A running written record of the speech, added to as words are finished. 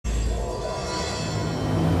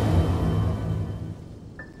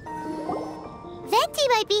Venti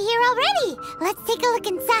might be here already. Let's take a look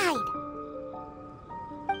inside.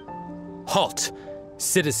 Halt!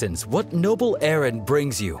 Citizens, what noble errand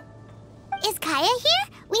brings you? Is Kaya here?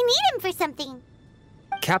 We need him for something.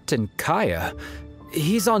 Captain Kaya?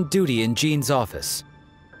 He's on duty in Jean's office.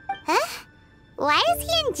 Huh? Why is he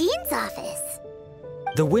in Jean's office?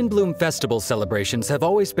 The Windbloom Festival celebrations have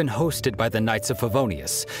always been hosted by the Knights of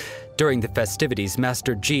Favonius. During the festivities,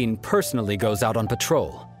 Master Jean personally goes out on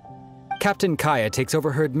patrol. Captain Kaya takes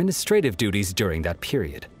over her administrative duties during that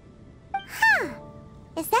period. Huh.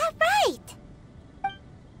 Is that right?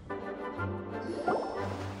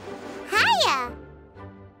 Hiya!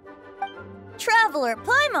 Traveler,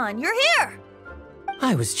 Paimon, you're here!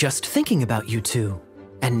 I was just thinking about you two,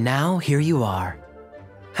 and now here you are.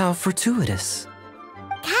 How fortuitous.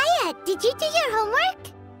 Kaya, did you do your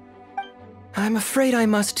homework? I'm afraid I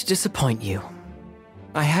must disappoint you.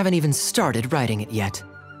 I haven't even started writing it yet.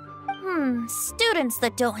 Students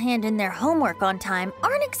that don't hand in their homework on time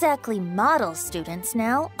aren't exactly model students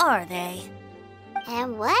now, are they?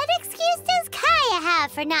 And what excuse does Kaya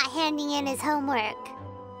have for not handing in his homework?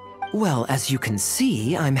 Well, as you can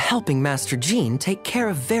see, I'm helping Master Jean take care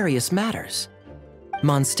of various matters.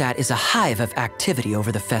 Mondstadt is a hive of activity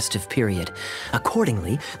over the festive period.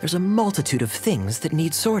 Accordingly, there's a multitude of things that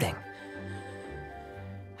need sorting.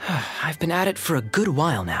 I've been at it for a good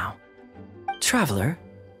while now. Traveler,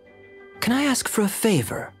 can I ask for a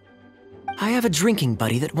favor? I have a drinking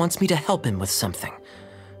buddy that wants me to help him with something,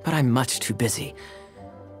 but I'm much too busy.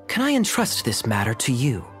 Can I entrust this matter to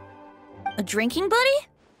you? A drinking buddy?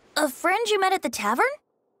 A friend you met at the tavern?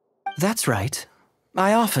 That's right.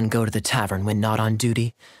 I often go to the tavern when not on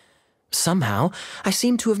duty. Somehow, I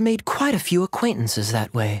seem to have made quite a few acquaintances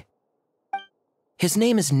that way. His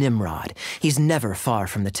name is Nimrod. He's never far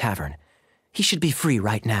from the tavern. He should be free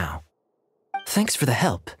right now. Thanks for the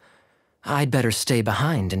help. I'd better stay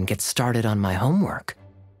behind and get started on my homework.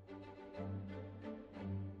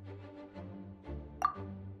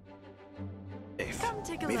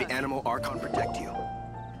 May the animal Archon protect you.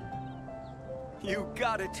 You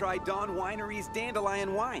gotta try Dawn Winery's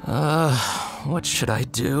dandelion wine. What should I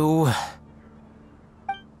do?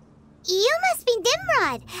 You must be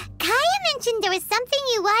Nimrod. Kaya mentioned there was something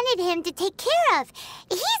you wanted him to take care of.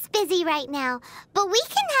 He's busy right now, but we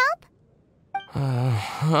can help.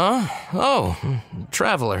 Oh,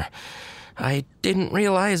 Traveler. I didn't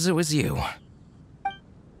realize it was you.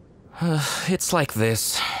 It's like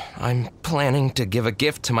this. I'm planning to give a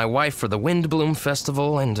gift to my wife for the Windbloom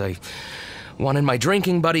Festival, and I wanted my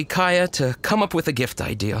drinking buddy Kaya to come up with a gift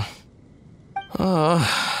idea.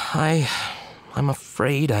 I'm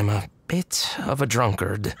afraid I'm a bit of a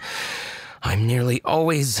drunkard. I'm nearly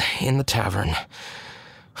always in the tavern.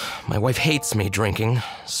 My wife hates me drinking,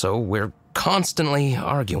 so we're constantly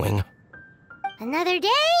arguing. Another day,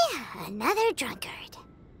 another drunkard.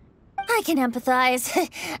 I can empathize.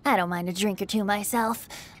 I don't mind a drink or two myself.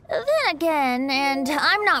 Then again, and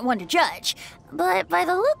I'm not one to judge, but by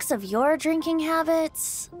the looks of your drinking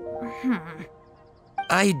habits...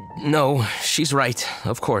 I know, she's right,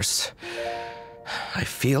 of course. I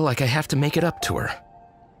feel like I have to make it up to her.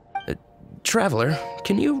 Traveler,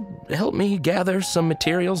 can you help me gather some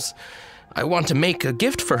materials? I want to make a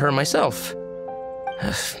gift for her myself.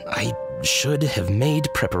 I should have made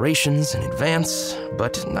preparations in advance,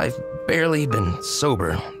 but I've barely been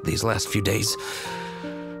sober these last few days.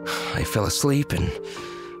 I fell asleep, and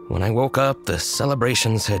when I woke up, the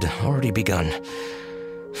celebrations had already begun.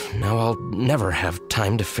 Now I'll never have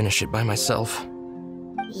time to finish it by myself.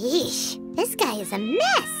 Yeesh, this guy is a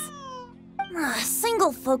mess.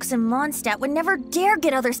 Single folks in Mondstadt would never dare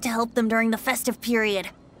get others to help them during the festive period.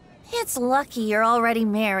 It's lucky you're already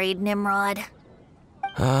married, Nimrod.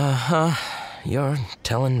 You're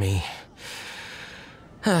telling me.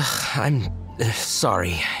 I'm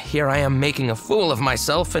sorry. Here I am making a fool of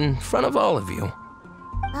myself in front of all of you.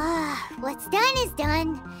 What's done is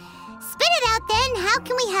done. Spit it out then, how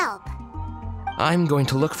can we help? I'm going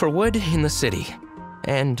to look for wood in the city,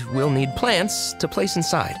 and we'll need plants to place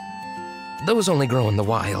inside. Those only grow in the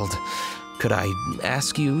wild. Could I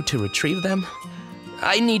ask you to retrieve them?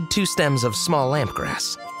 I need 2 stems of small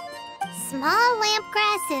lampgrass. Small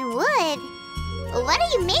lampgrass and wood? What are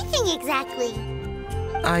you making exactly?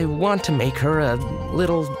 I want to make her a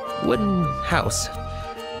little wooden house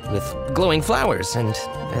with glowing flowers and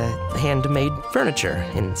handmade furniture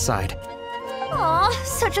inside. Aw,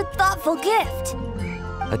 such a thoughtful gift.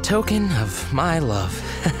 A token of my love.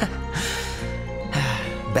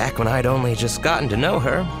 Back when I'd only just gotten to know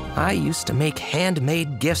her, I used to make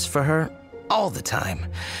handmade gifts for her all the time.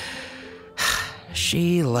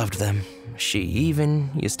 She loved them. She even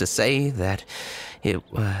used to say that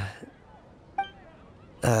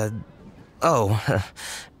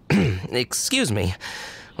Excuse me.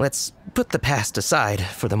 Let's put the past aside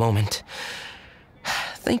for the moment.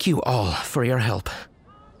 Thank you all for your help.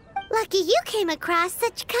 Lucky you came across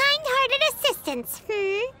such kind-hearted assistance,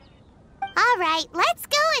 All right, let's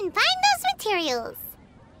go and find those materials.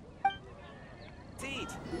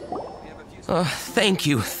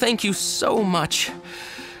 Thank you so much.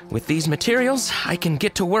 With these materials, I can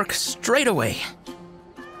get to work straight away.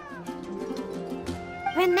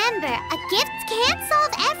 Remember, a gift can't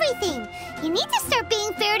solve everything. You need to start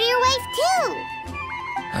being fair to your wife, too.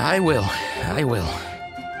 I will.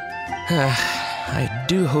 I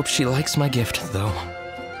do hope she likes my gift, though.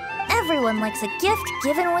 Everyone likes a gift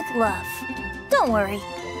given with love. Don't worry.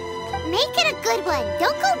 Make it a good one.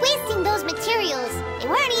 Don't go wasting those materials. They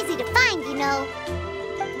weren't easy to find, you know.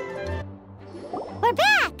 We're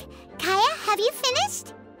back. Kaya, have you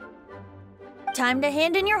finished? Time to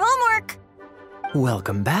hand in your homework.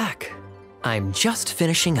 Welcome back. I'm just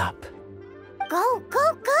finishing up. Go,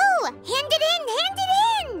 go, go! Hand it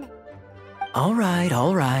in! All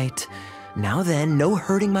right. Now then, no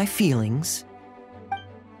hurting my feelings.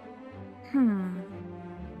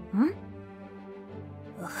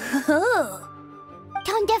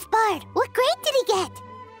 Tone Deaf Bard, what grade did he get?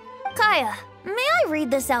 Kaya, may I read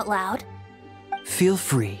this out loud? Feel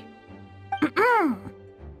free.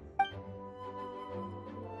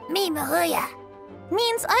 Me Mahuya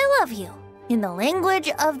means I love you in the language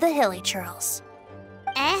of the Hilly Churls.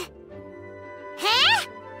 Huh?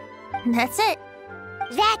 That's it.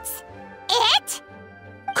 That's it?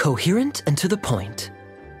 Coherent and to the point.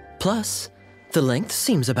 Plus, the length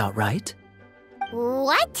seems about right.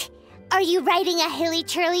 What? Are you writing a Hilly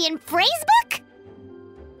Churlian phrase book?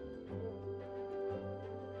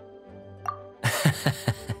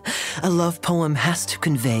 A love poem has to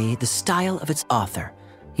convey the style of its author,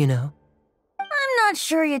 you know? I'm not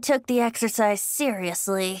sure you took the exercise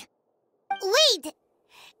seriously. Wait!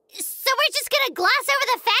 So we're just gonna gloss over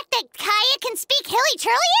the fact that Kaya can speak Hilly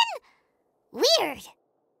Churlian? Weird.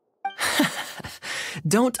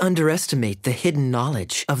 Don't underestimate the hidden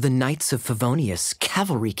knowledge of the Knights of Favonius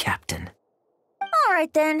cavalry captain. All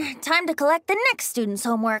right then, time to collect the next student's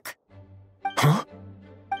homework. Huh?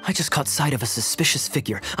 I just caught sight of a suspicious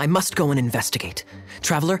figure. I must go and investigate.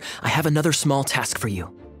 Traveler, I have another small task for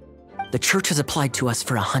you. The church has applied to us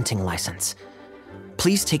for a hunting license.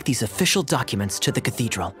 Please take these official documents to the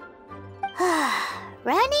cathedral.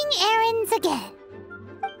 Running errands again.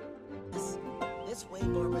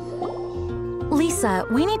 Lisa,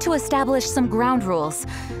 we need to establish some ground rules.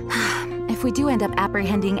 If we do end up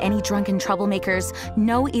apprehending any drunken troublemakers,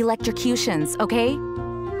 no electrocutions, okay?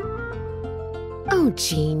 Oh,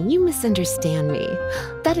 Jean, you misunderstand me.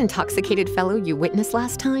 That intoxicated fellow you witnessed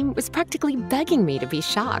last time was practically begging me to be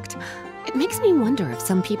shocked. It makes me wonder if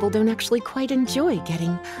some people don't actually quite enjoy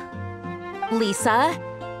getting... Lisa?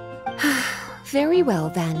 Very well,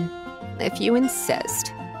 then. If you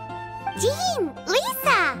insist. Jean!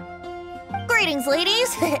 Lisa! Greetings,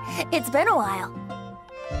 ladies. It's been a while.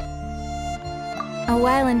 A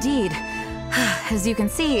while indeed. As you can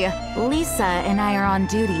see, Lisa and I are on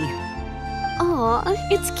duty. Aw,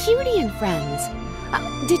 it's Cutie and friends.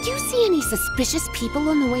 Did you see any suspicious people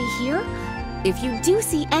on the way here? If you do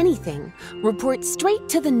see anything, report straight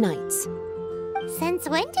to the Knights. Since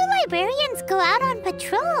when do librarians go out on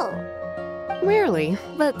patrol? Rarely,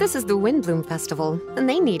 but this is the Windbloom Festival, and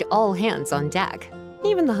they need all hands on deck.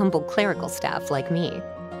 Even the humble clerical staff like me.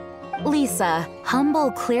 Lisa,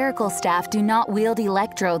 humble clerical staff do not wield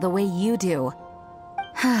electro the way you do.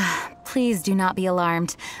 Please do not be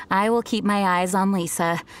alarmed. I will keep my eyes on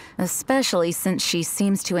Lisa, especially since she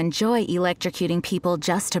seems to enjoy electrocuting people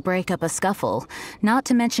just to break up a scuffle, not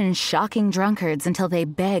to mention shocking drunkards until they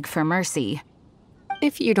beg for mercy.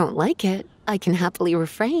 If you don't like it, I can happily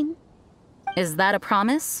refrain. Is that a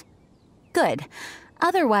promise? Good.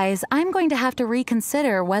 Otherwise, I'm going to have to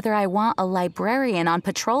reconsider whether I want a librarian on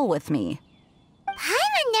patrol with me.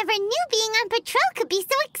 Paimon never knew being on patrol could be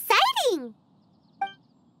so exciting!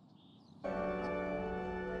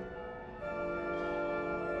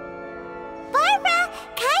 Barbara!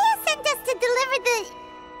 Kaya sent us to deliver the...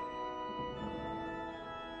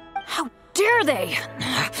 How dare they?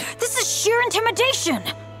 This is sheer intimidation!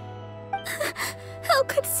 How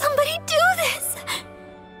could somebody do this?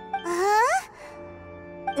 Huh?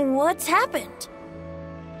 What's happened?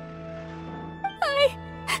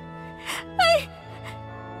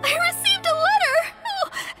 I received a letter! Oh,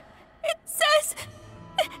 it says...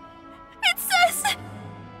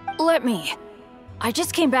 Let me. I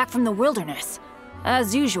just came back from the wilderness.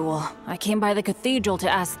 As usual, I came by the cathedral to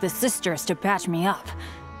ask the sisters to patch me up.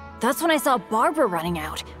 That's when I saw Barbara running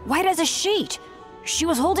out, white as a sheet. She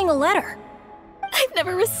was holding a letter. I've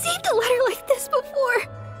never received a letter like this before.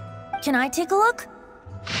 Can I take a look?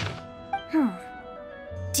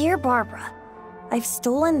 Dear Barbara, I've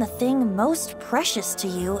stolen the thing most precious to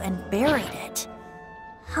you and buried it.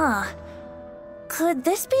 Could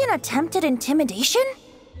this be an attempt at intimidation?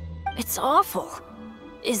 It's awful.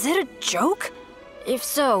 Is it a joke? If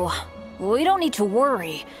so, we don't need to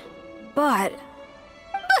worry. But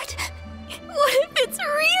What if it's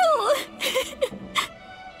real?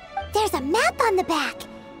 There's a map on the back.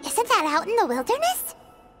 Isn't that out in the wilderness?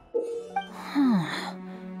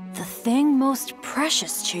 The thing most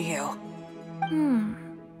precious to you.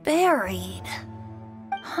 Buried.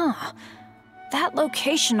 That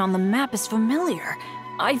location on the map is familiar.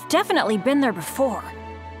 I've definitely been there before.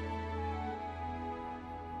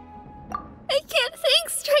 I can't think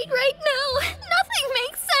straight right now. Nothing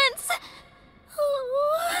makes sense.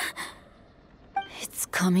 Oh. It's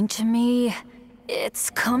coming to me. It's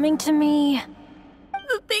coming to me.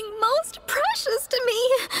 The thing most precious to me.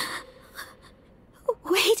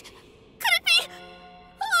 Wait, could it be?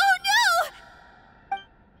 Oh no!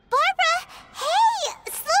 Barbara, hey,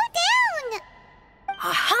 slow down!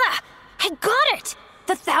 Aha! I got it!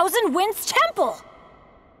 The Thousand Winds Temple!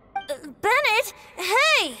 Bennett,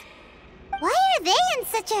 hey! Why are they in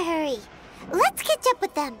such a hurry? Let's catch up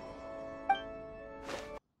with them.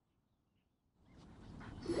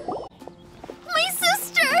 My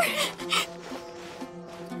sister!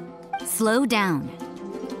 Slow down.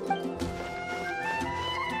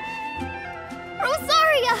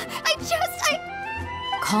 Rosaria,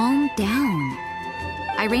 Calm down.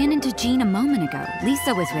 I ran into Jean a moment ago.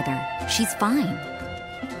 Lisa was with her. She's fine.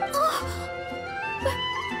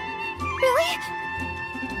 Really?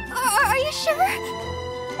 Are you sure?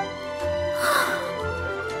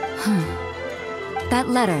 That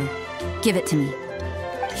letter. Give it to me.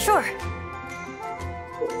 Sure.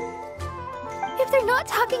 If they're not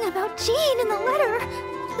talking about Jean in the letter,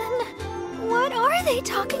 then what are they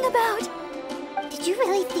talking about? Did you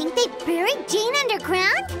really think they buried Jean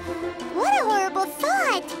underground? What a horrible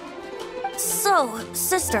thought! So,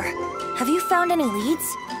 sister, have you found any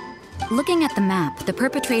leads? Looking at the map, the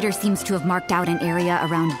perpetrator seems to have marked out an area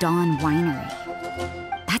around Dawn Winery.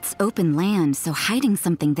 That's open land, so hiding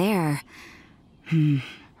something there...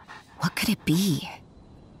 What could it be?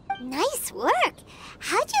 Nice work!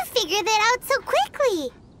 How'd you figure that out so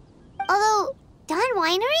quickly? Although, Dawn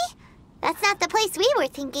Winery? That's not the place we were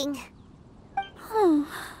thinking.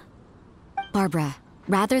 Barbara,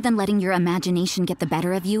 rather than letting your imagination get the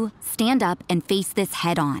better of you, stand up and face this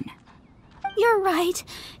head on. You're right.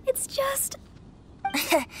 It's just...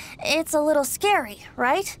 It's a little scary,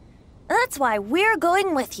 right? That's why we're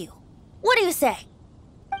going with you. What do you say?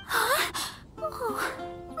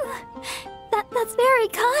 That's very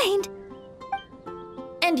kind.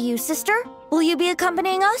 And you, sister? Will you be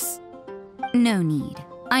accompanying us? No need.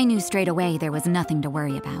 I knew straight away there was nothing to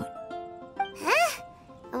worry about. Huh?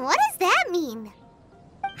 What does that mean?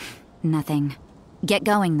 Nothing. Get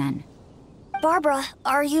going then. Barbara,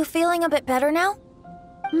 are you feeling a bit better now?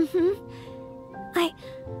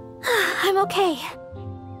 I'm okay.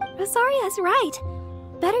 Rosaria's right.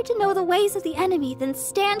 Better to know the ways of the enemy than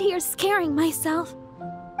stand here scaring myself.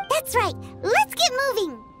 That's right. Let's get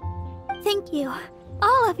moving. Thank you.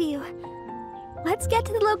 All of you. Let's get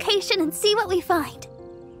to the location and see what we find.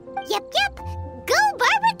 Yep. Go,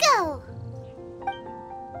 Barbara, go!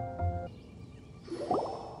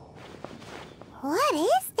 What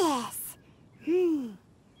is this?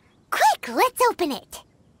 Quick, let's open it.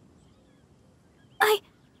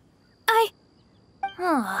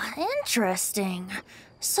 Interesting.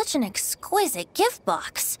 Such an exquisite gift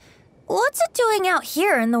box. What's it doing out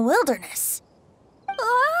here in the wilderness?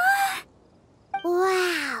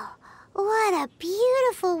 Wow, what a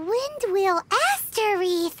beautiful windwheel aster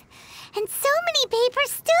wreath. And so many paper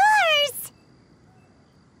stars.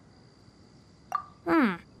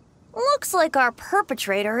 Looks like our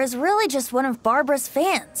perpetrator is really just one of Barbara's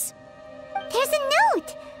fans. There's a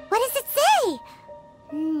note. What does it say?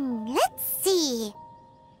 Let's see.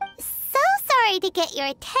 So sorry to get your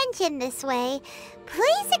attention this way.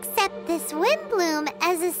 Please accept this windbloom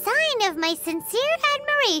as a sign of my sincere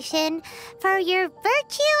admiration for your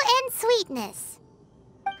virtue and sweetness.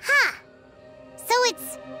 So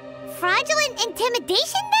it's fraudulent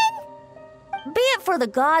intimidation then? Be it for the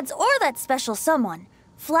gods or that special someone,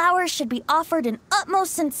 flowers should be offered in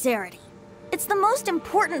utmost sincerity. It's the most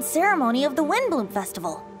important ceremony of the Windbloom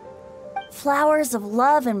Festival. Flowers of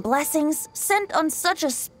love and blessings sent on such a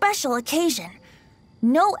special occasion.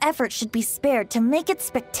 No effort should be spared to make it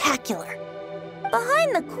spectacular.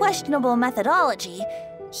 Behind the questionable methodology,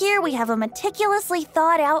 here we have a meticulously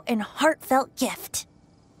thought out and heartfelt gift.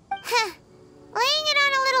 Huh. Laying it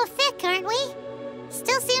on a little thick, aren't we?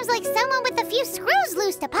 Still seems like someone with a few screws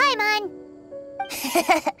loose to Paimon.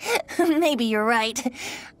 Maybe you're right.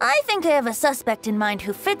 I think I have a suspect in mind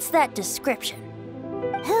who fits that description.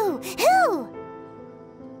 Who?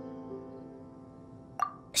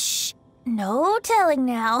 Shh. No telling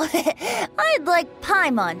now. I'd like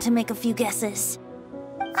Paimon to make a few guesses.